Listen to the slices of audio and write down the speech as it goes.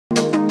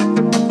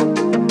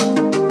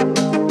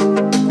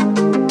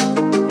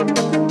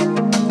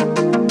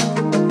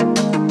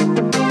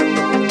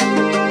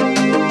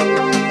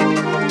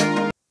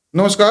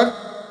Namaskar.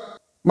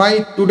 My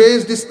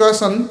today's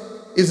discussion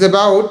is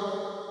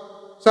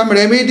about some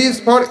remedies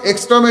for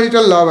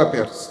extramarital love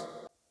affairs.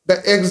 The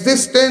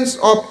existence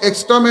of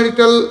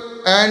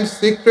extramarital and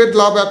secret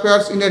love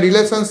affairs in a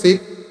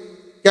relationship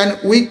can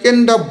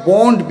weaken the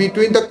bond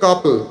between the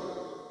couple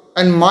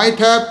and might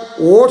have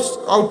worse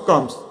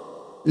outcomes,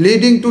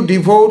 leading to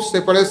divorce,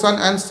 separation,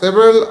 and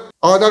several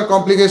other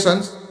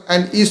complications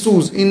and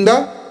issues in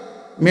the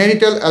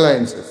marital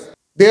alliances.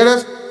 There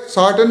are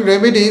certain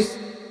remedies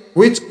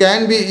which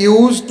can be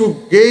used to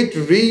get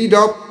rid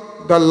of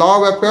the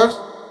love affairs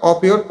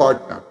of your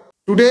partner.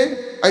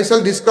 Today, I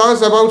shall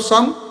discuss about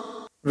some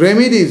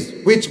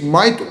remedies which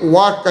might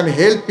work and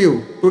help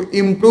you to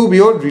improve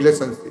your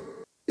relationship.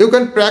 You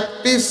can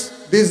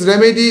practice this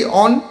remedy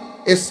on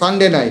a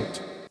Sunday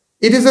night.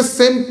 It is a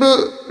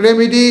simple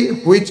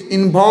remedy which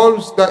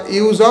involves the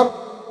use of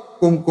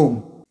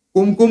kumkum.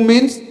 Kumkum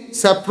means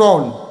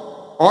saffron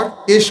or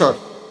kesar.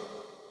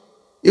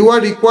 You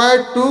are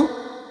required to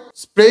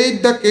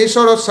spread the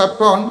kesar or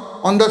saffron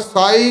on the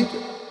side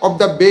of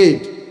the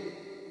bed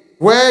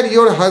where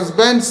your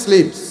husband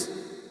sleeps.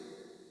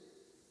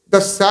 The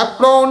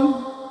saffron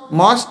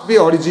must be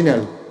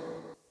original.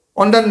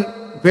 On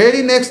the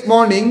very next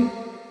morning,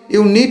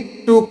 you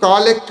need to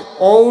collect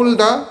all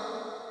the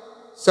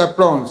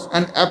saffrons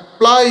and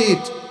apply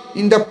it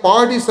in the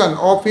partition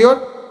of your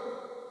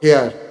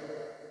hair.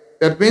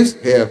 That means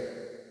hair.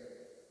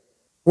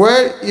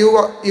 Where you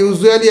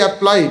usually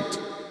apply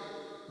it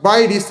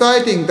by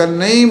reciting the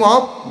name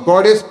of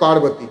Goddess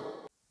Parvati.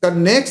 The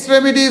next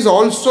remedy is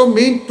also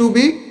meant to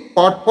be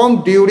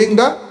performed during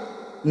the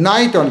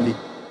night only.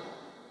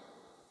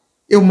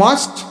 You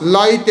must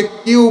light a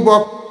cube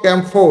of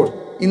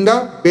camphor in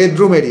the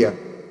bedroom area.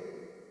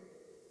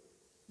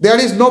 There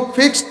is no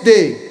fixed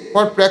day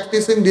for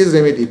practicing this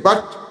remedy,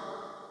 but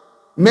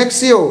make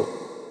sure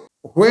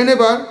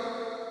whenever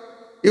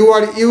you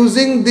are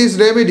using this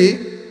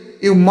remedy,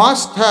 you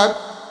must have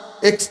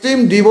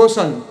extreme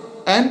devotion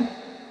and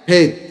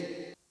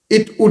faith.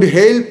 It would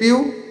help you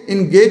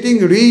in getting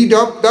rid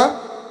of the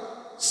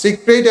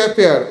secret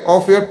affair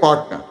of your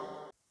partner.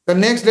 The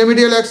next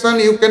remedial action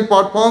you can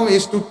perform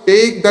is to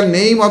take the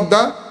name of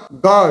the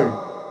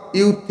girl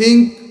you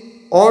think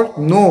or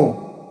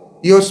know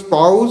your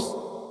spouse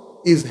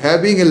is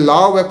having a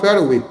love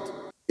affair with.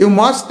 You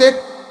must take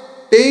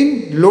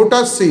 10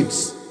 lotus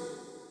seeds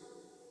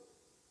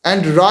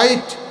and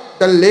write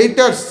the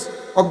letters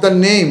of the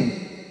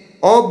name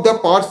of the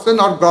person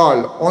or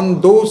girl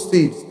on those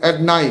seeds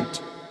at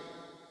night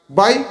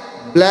by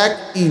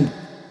black ink.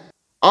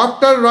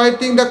 After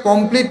writing the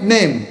complete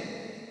name,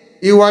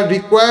 you are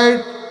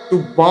required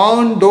to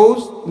burn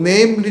those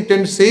name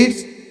written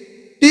seeds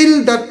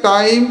till the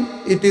time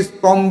it is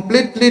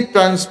completely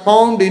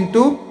transformed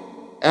into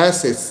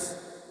ashes.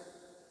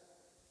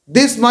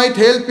 This might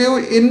help you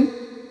in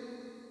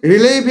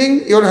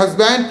relieving your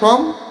husband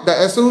from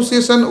the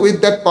association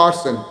with that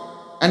person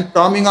and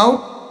coming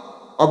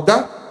out of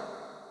the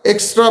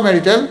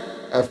extramarital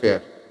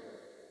affair.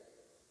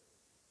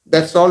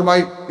 That's all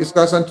my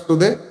discussion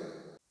today.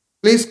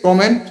 Please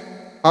comment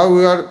how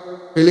you are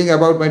feeling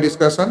about my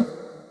discussion.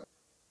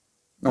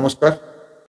 Namaskar.